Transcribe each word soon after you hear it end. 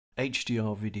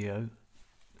HDR video,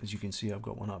 as you can see I've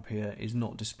got one up here, is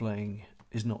not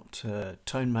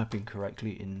tone mapping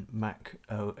correctly in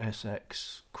macOS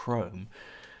X Chrome.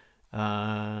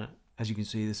 As you can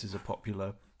see, this is a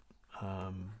popular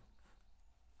 4K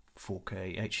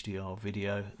HDR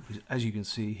video. As you can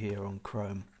see here on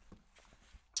Chrome,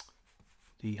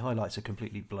 the highlights are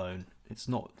completely blown. It's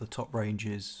not, the top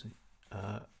ranges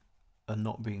are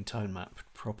not being tone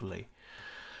mapped properly.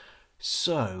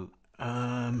 So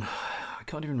I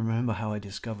can't even remember how I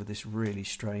discovered this really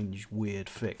strange, weird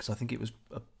fix. I think it was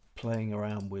playing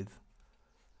around with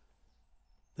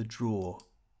the draw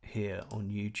here on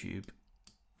YouTube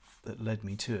that led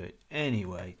me to it.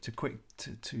 Anyway, to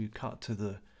cut to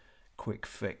the quick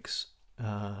fix,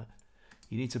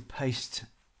 you need to paste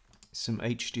some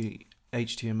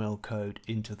HTML code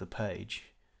into the page,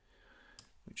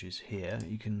 which is here.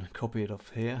 You can copy it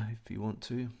off here if you want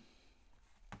to.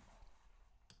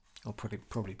 I'll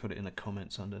probably put it in the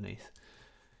comments underneath.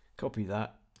 Copy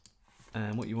that,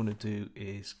 and what you want to do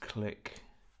is click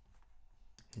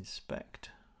inspect,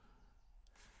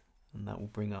 and that will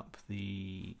bring up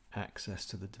the access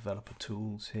to the developer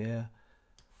tools here.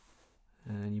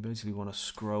 And you basically want to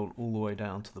scroll all the way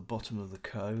down to the bottom of the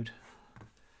code,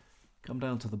 come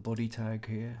down to the body tag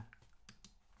here,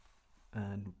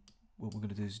 and what we're going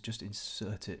to do is just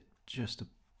insert it just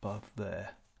above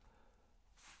there.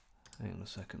 Hang on a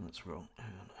second, that's wrong.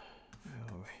 Hang on. Where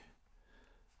are we?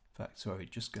 In fact, sorry,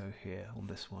 just go here on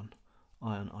this one.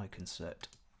 Iron icon set.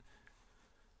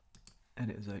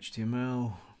 Edit as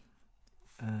HTML,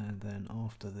 and then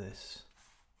after this,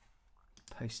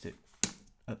 paste it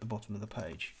at the bottom of the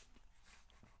page.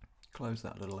 Close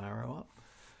that little arrow up.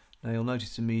 Now you'll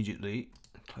notice immediately,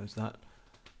 close that,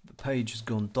 the page has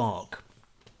gone dark.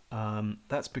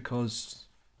 That's because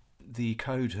the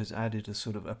code has added a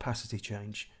sort of opacity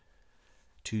change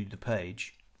to the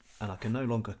page, and I can no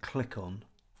longer click on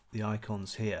the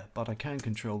icons here, but I can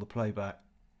control the playback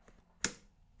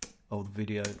of the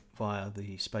video via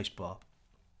the spacebar.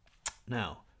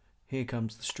 Now here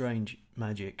comes the strange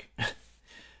magic.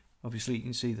 Obviously you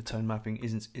can see the tone mapping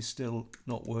is still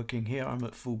not working. Here I'm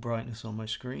at full brightness on my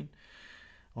screen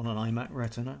on an iMac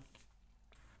Retina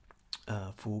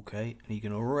 4K, and you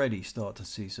can already start to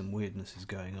see some weirdnesses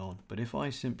going on. But if I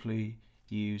simply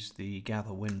use the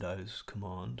gather windows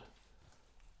command,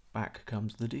 back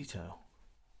comes the detail.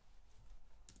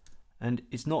 And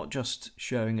it's not just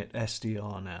showing at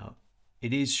SDR now,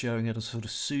 it is showing at a sort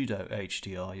of pseudo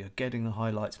HDR. You're getting the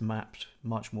highlights mapped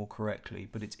much more correctly,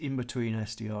 but it's in between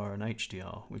SDR and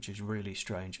HDR, which is really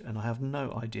strange, and I have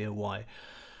no idea why,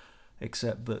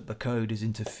 except that the code is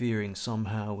interfering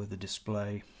somehow with the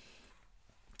display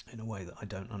in a way that I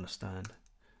don't understand.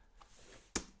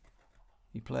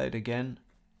 You play it again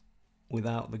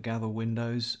without the gather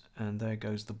windows, and there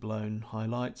goes the blown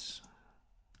highlights.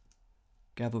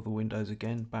 Gather the windows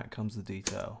again, back comes the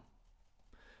detail.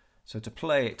 So to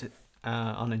play it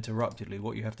uninterruptedly,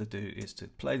 what you have to do is to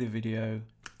play the video,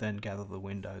 then gather the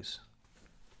windows,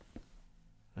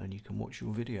 and you can watch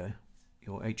your video,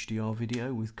 your HDR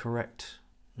video, with correct,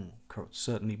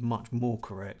 certainly much more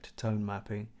correct tone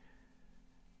mapping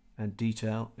and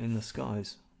detail in the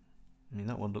skies. I mean,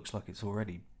 that one looks like it's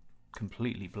already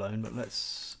completely blown, but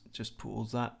let's just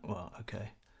pause that. Well,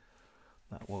 okay,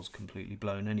 that was completely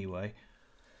blown anyway.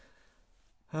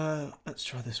 Let's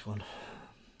try this one.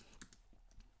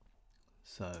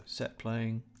 So set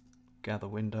playing, gather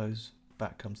windows,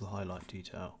 back comes the highlight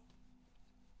detail.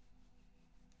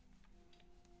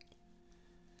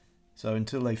 So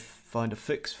until they find a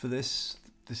fix for this,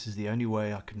 this is the only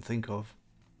way I can think of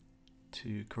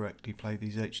to correctly play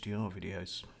these HDR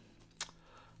videos.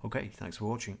 Okay, thanks for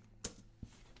watching.